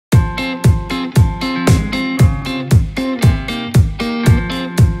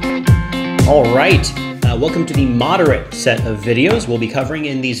All right, welcome to the moderate set of videos. We'll be covering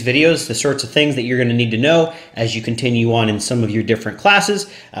in these videos the sorts of things that you're going to need to know as you continue on in some of your different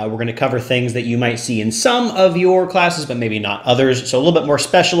classes. We're going to cover things that you might see in some of your classes, but maybe not others. So a little bit more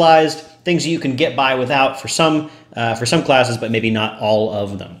specialized, things that you can get by without for some classes, but maybe not all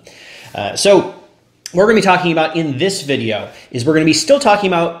of them. So what we're going to be talking about in this video is we're going to be still talking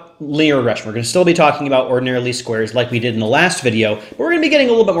about linear regression. We're going to still be talking about ordinary least squares like we did in the last video, but we're going to be getting a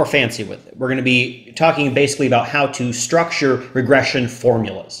little bit more fancy with it. We're going to be talking basically about how to structure regression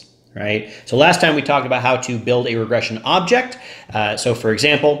formulas, right? So last time we talked about how to build a regression object. So for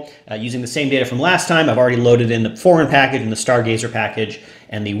example, using the same data from last time, I've already loaded in the foreign package and the Stargazer package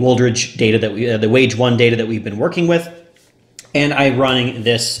and the Wooldridge data that the wage one data that we've been working with. And I'm running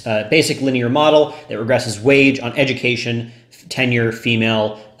this basic linear model that regresses wage on education, tenure,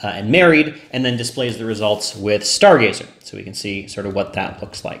 female, and married, and then displays the results with Stargazer. So we can see sort of what that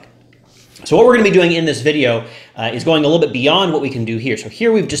looks like. So what we're going to be doing in this video is going a little bit beyond what we can do here. So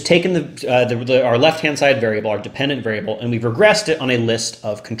here we've just taken our left-hand side variable, our dependent variable, and we've regressed it on a list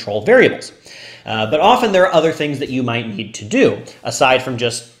of control variables. But often there are other things that you might need to do, aside from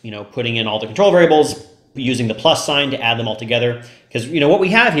just putting in all the control variables, using the plus sign to add them all together. Because what we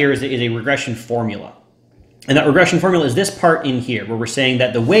have here is a regression formula. And that regression formula is this part in here, where we're saying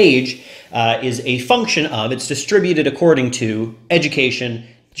that the wage is a function of, it's distributed according to education,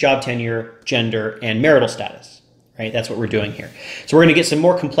 job tenure, gender, and marital status, right? That's what we're doing here. So we're going to get some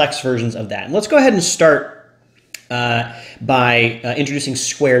more complex versions of that. And let's go ahead and start by introducing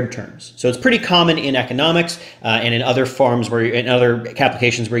squared terms. So it's pretty common in economics and in other forms in other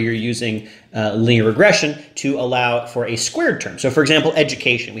applications where you're using linear regression to allow for a squared term. So for example,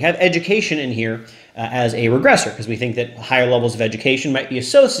 education. We have education in here as a regressor because we think that higher levels of education might be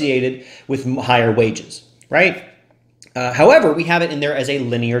associated with higher wages, right? However, we have it in there as a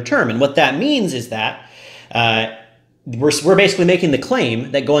linear term. And what that means is that we're basically making the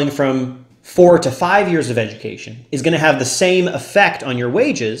claim that going from 4 to 5 years of education is going to have the same effect on your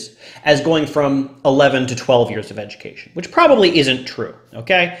wages as going from 11 to 12 years of education, which probably isn't true,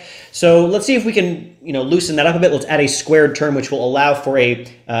 okay? So let's see if we can loosen that up a bit. Let's add a squared term which will allow for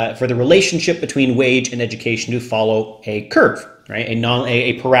the relationship between wage and education to follow a curve, right?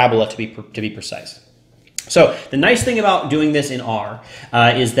 A parabola to be precise. So the nice thing about doing this in R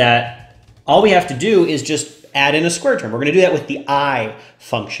is that all we have to do is just add in a square term. We're going to do that with the I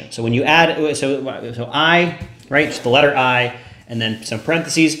function. So when you add, so I, right, just the letter I, and then some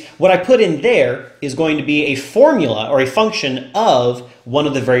parentheses. What I put in there is going to be a formula or a function of one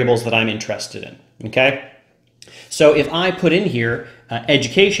of the variables that I'm interested in, okay? So if I put in here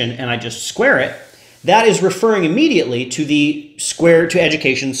education and I just square it, that is referring immediately to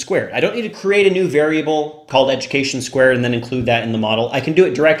education squared. I don't need to create a new variable called education squared and then include that in the model. I can do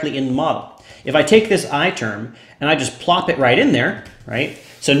it directly in the model. If I take this I term and I just plop it right in there, right?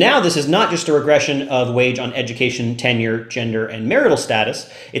 So now this is not just a regression of wage on education, tenure, gender, and marital status.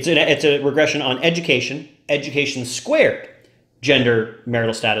 It's a regression on education, education squared, gender,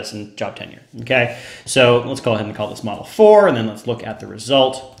 marital status, and job tenure, okay? So let's go ahead and call this model 4, and then let's look at the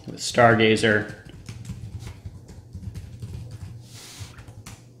result with Stargazer.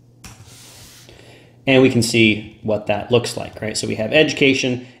 And we can see what that looks like, right? So we have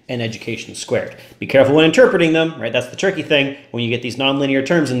education and education squared. Be careful when interpreting them, right? That's the tricky thing when you get these nonlinear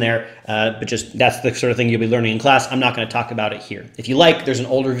terms in there, but just that's the sort of thing you'll be learning in class. I'm not going to talk about it here. If you like, there's an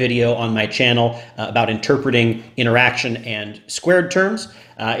older video on my channel about interpreting interaction and squared terms.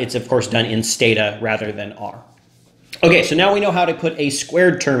 It's of course done in Stata rather than R. Okay, so now we know how to put a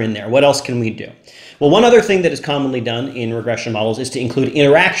squared term in there. What else can we do? Well, one other thing that is commonly done in regression models is to include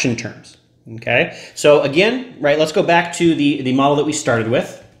interaction terms. Okay, so again, right, let's go back to the model that we started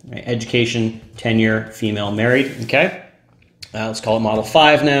with, right? Education, tenure, female, married, okay? Let's call it model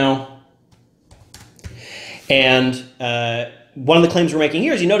 5 now. And one of the claims we're making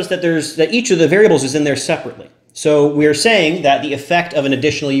here is you notice that each of the variables is in there separately. So we're saying that the effect of an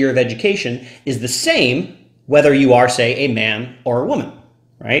additional year of education is the same whether you are, say, a man or a woman.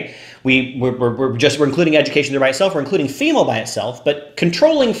 Right? We're including education there by itself. We're including female by itself, but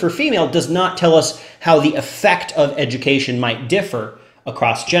controlling for female does not tell us how the effect of education might differ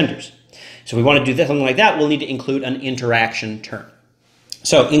across genders. So if we want to do something like that, we'll need to include an interaction term.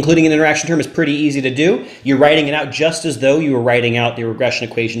 So including an interaction term is pretty easy to do. You're writing it out just as though you were writing out the regression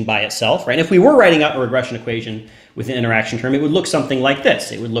equation by itself, right? And if we were writing out a regression equation with an interaction term, it would look something like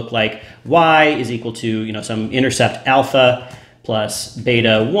this. It would look like y is equal to some intercept alpha plus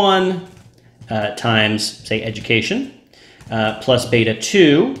beta 1 times, say, education, plus beta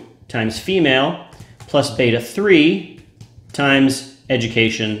 2 times female, plus beta 3 times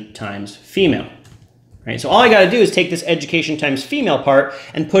education times female. Right? So all I got to do is take this education times female part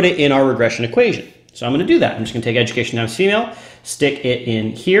and put it in our regression equation. So I'm going to do that. I'm just going to take education times female, stick it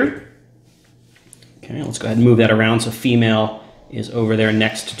in here. Okay, let's go ahead and move that around so female is over there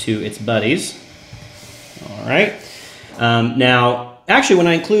next to its buddies. All right. Now, actually, when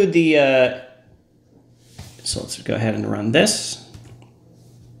I include the, so let's go ahead and run this.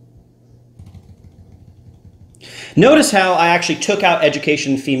 Notice how I actually took out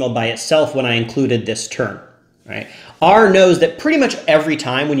education female by itself when I included this term, right? R knows that pretty much every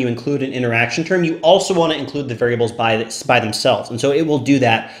time when you include an interaction term, you also want to include the variables by themselves. And so it will do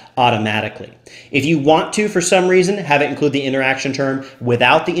that automatically. If you want to, for some reason, have it include the interaction term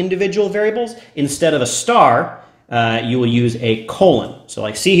without the individual variables, instead of a star, you will use a colon. So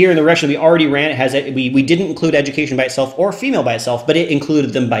like see here in the regression we already ran, it has we didn't include education by itself or female by itself, but it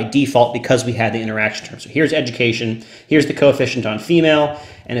included them by default because we had the interaction term. So here's education, here's the coefficient on female,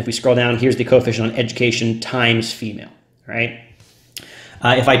 and if we scroll down, here's the coefficient on education times female, right?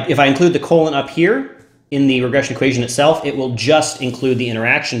 If I include the colon up here in the regression equation itself, it will just include the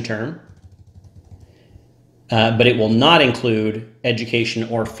interaction term, but it will not include education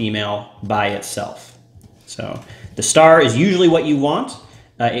or female by itself. So the star is usually what you want.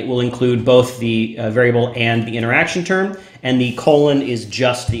 It will include both the variable and the interaction term, and the colon is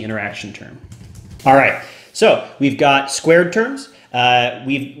just the interaction term. All right, so we've got squared terms.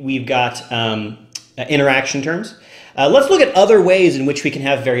 We've got interaction terms. Let's look at other ways in which we can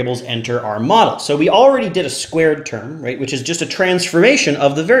have variables enter our model. So we already did a squared term, right, which is just a transformation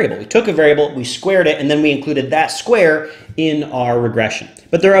of the variable. We took a variable, we squared it, and then we included that square in our regression.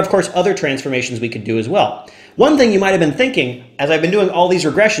 But there are, of course, other transformations we could do as well. One thing you might have been thinking, as I've been doing all these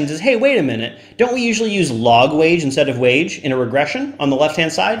regressions, is, hey, wait a minute, don't we usually use log wage instead of wage in a regression on the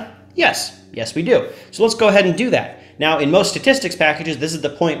left-hand side? Yes, yes we do. So let's go ahead and do that. Now, in most statistics packages, this is the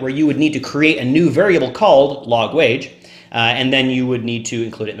point where you would need to create a new variable called log wage, and then you would need to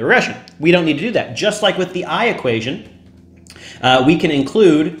include it in the regression. We don't need to do that. Just like with the I equation, we can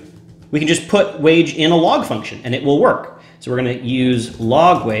just put wage in a log function, and it will work. So we're going to use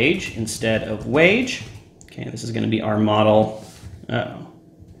log wage instead of wage. Okay, this is going to be our model, it's going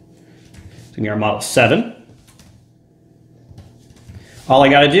to be our model 7. All I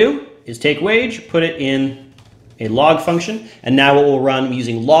got to do is take wage, put it in a log function, and now it will run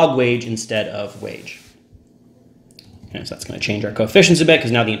using log wage instead of wage. Okay, so that's going to change our coefficients a bit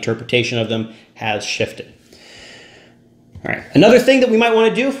because now the interpretation of them has shifted. All right, another thing that we might want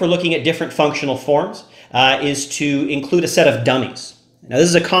to do if we're looking at different functional forms is to include a set of dummies. Now, this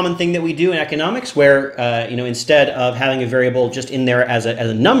is a common thing that we do in economics where, instead of having a variable just in there as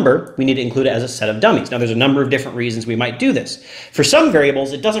a number, we need to include it as a set of dummies. Now, there's a number of different reasons we might do this. For some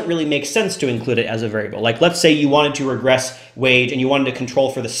variables, it doesn't really make sense to include it as a variable. Like, let's say you wanted to regress wage and you wanted to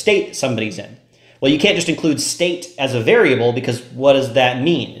control for the state somebody's in. Well, you can't just include state as a variable because what does that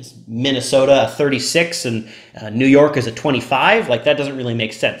mean? Is Minnesota a 36 and New York is a 25? Like, that doesn't really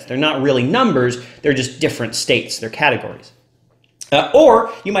make sense. They're not really numbers. They're just different states. They're categories.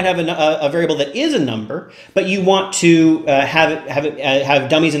 Or you might have a variable that is a number, but you want to have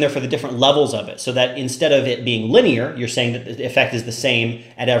dummies in there for the different levels of it, so that instead of it being linear, you're saying that the effect is the same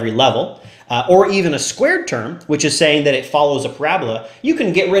at every level. Or even a squared term, which is saying that it follows a parabola, you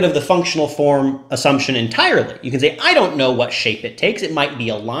can get rid of the functional form assumption entirely. You can say, I don't know what shape it takes. It might be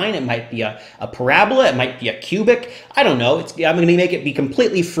a line, it might be a parabola, it might be a cubic. I don't know. I'm going to make it be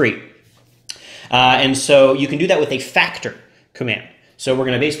completely free. And so you can do that with a factor command. So we're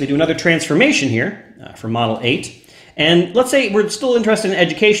going to basically do another transformation here for model 8. And let's say we're still interested in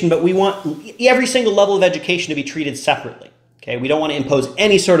education, but we want every single level of education to be treated separately. Okay, we don't want to impose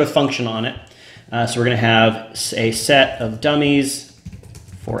any sort of function on it. So we're going to have a set of dummies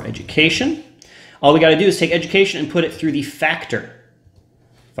for education. All we got to do is take education and put it through the factor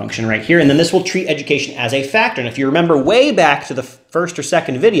function right here, and then this will treat education as a factor. And if you remember way back to the first or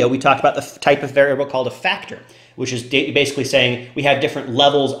second video, we talked about the type of variable called a factor, which is basically saying we have different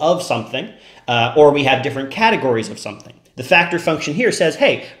levels of something, or we have different categories of something. The factor function here says,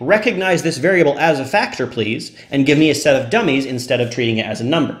 hey, recognize this variable as a factor, please, and give me a set of dummies instead of treating it as a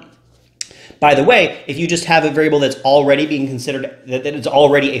number. By the way, if you just have a variable that's already being considered, that it's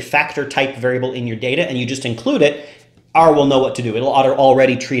already a factor type variable in your data, and you just include it, R will know what to do. It'll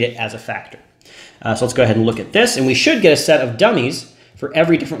already treat it as a factor. So let's go ahead and look at this, and we should get a set of dummies for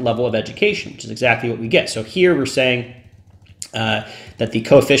every different level of education, which is exactly what we get. So here we're saying that the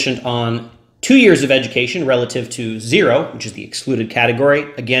coefficient on 2 years of education relative to 0, which is the excluded category.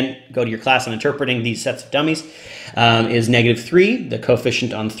 Again, go to your class on interpreting these sets of dummies, is -3. The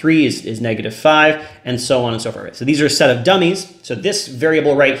coefficient on 3 is -5, and so on and so forth. So these are a set of dummies. So this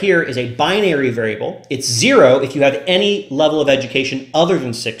variable right here is a binary variable. It's 0 if you have any level of education other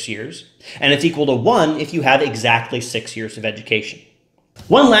than 6 years, and it's equal to 1 if you have exactly 6 years of education.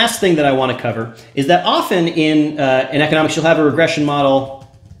 One last thing that I want to cover is that often in economics, you'll have a regression model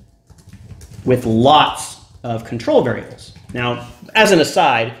with lots of control variables. Now, as an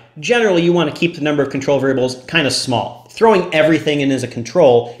aside, generally you want to keep the number of control variables kind of small. Throwing everything in as a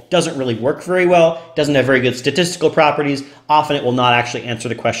control doesn't really work very well, doesn't have very good statistical properties. Often it will not actually answer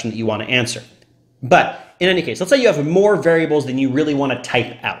the question that you want to answer. But in any case, let's say you have more variables than you really want to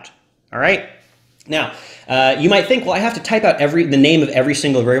type out. All right? Now, you might think, well, I have to type out the name of every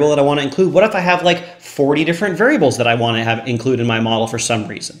single variable that I want to include. What if I have like 40 different variables that I want to have include in my model for some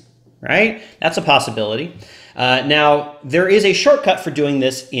reason? Right? That's a possibility. Now, there is a shortcut for doing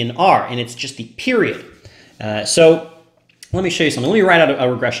this in R, and it's just the period. So let me show you something. Let me write out a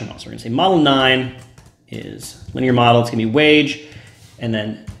regression model. So we're going to say model 9 is linear model. It's going to be wage, and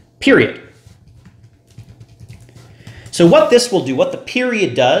then period. So what this will do, what the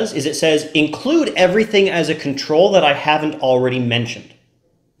period does, is it says include everything as a control that I haven't already mentioned.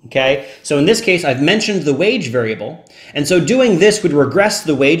 Okay, so in this case, I've mentioned the wage variable, and so doing this would regress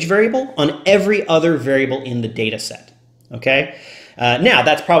the wage variable on every other variable in the data set. Okay, now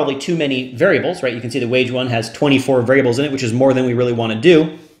that's probably too many variables, right? You can see the wage one has 24 variables in it, which is more than we really want to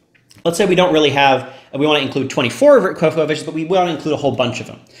do. Let's say we don't really have, we want to include 24 coefficients, but we want to include a whole bunch of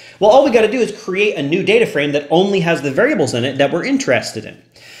them. Well, all we got to do is create a new data frame that only has the variables in it that we're interested in.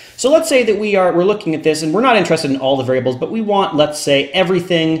 So let's say that we're looking at this and we're not interested in all the variables, but we want, let's say,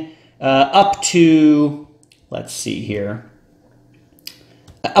 everything up to, let's see here,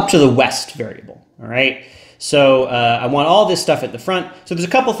 up to the west variable, all right? So I want all this stuff at the front. So there's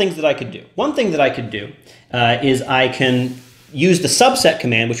a couple things that I could do. One thing that I could do is I can use the subset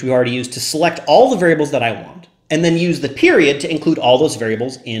command, which we already used, to select all the variables that I want, and then use the period to include all those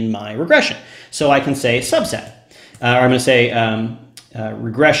variables in my regression. So I can say subset, or I'm going to say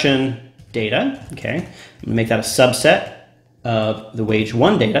regression data. Okay, I'm going to make that a subset of the wage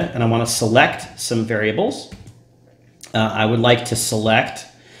 1 data, and I want to select some variables. I would like to select,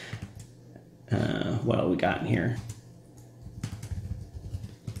 what do we got in here?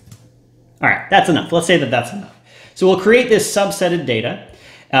 All right, that's enough. Let's say that that's enough. So we'll create this subsetted data,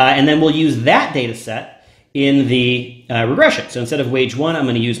 and then we'll use that data set in the regression. So instead of wage 1, I'm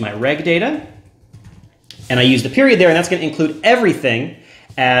going to use my reg data, and I use the period there, and that's going to include everything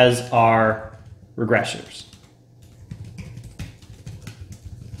as our regressors.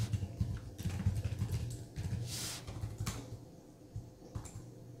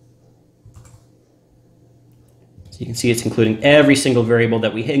 So you can see it's including every single variable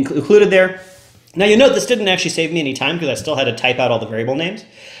that we included there. Now you'll note this didn't actually save me any time because I still had to type out all the variable names.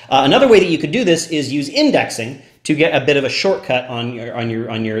 Another way that you could do this is use indexing to get a bit of a shortcut on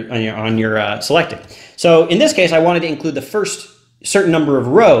your selecting. So in this case, I wanted to include the first certain number of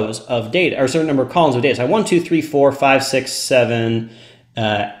rows of data, or a certain number of columns of data. So I 1, 2, 3, 4, 5, 6, 7,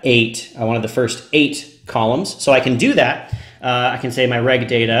 8. I wanted the first 8 columns. So I can do that. I can say my reg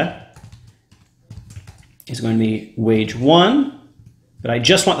data is going to be wage 1, but I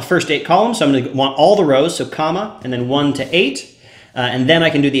just want the first 8 columns. So I'm going to want all the rows, so comma, and then 1 to 8. And then I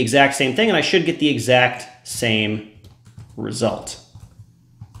can do the exact same thing, and I should get the exact same result.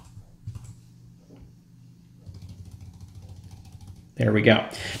 There we go.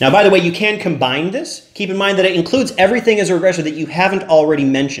 Now, by the way, you can combine this. Keep in mind that it includes everything as a regressor that you haven't already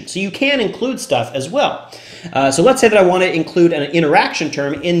mentioned. So you can include stuff as well. So let's say that I want to include an interaction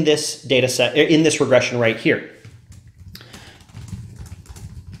term in this data set, in this regression right here.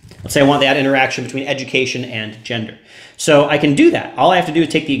 Let's say I want that interaction between education and gender. So I can do that. All I have to do is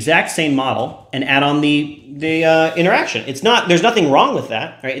take the exact same model and add on the interaction. There's nothing wrong with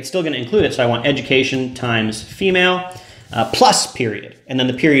that, right? It's still going to include it. So I want education times female plus period. And then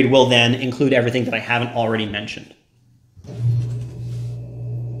the period will then include everything that I haven't already mentioned.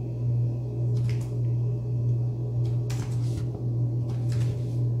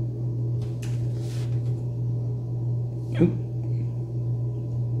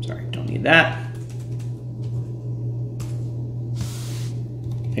 Sorry, don't need that.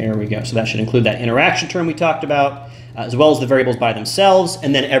 There we go. So that should include that interaction term we talked about, as well as the variables by themselves,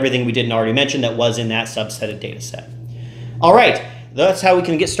 and then everything we didn't already mention that was in that subsetted data set. All right, that's how we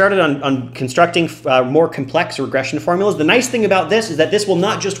can get started on constructing more complex regression formulas. The nice thing about this is that this will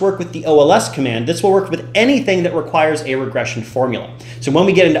not just work with the OLS command, this will work with anything that requires a regression formula. So when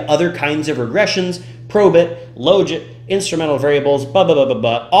we get into other kinds of regressions, Probit, Logit, instrumental variables,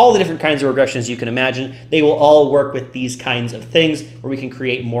 all the different kinds of regressions you can imagine, they will all work with these kinds of things where we can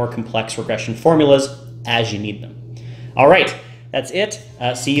create more complex regression formulas as you need them. All right, that's it.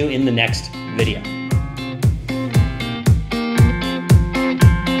 See you in the next video.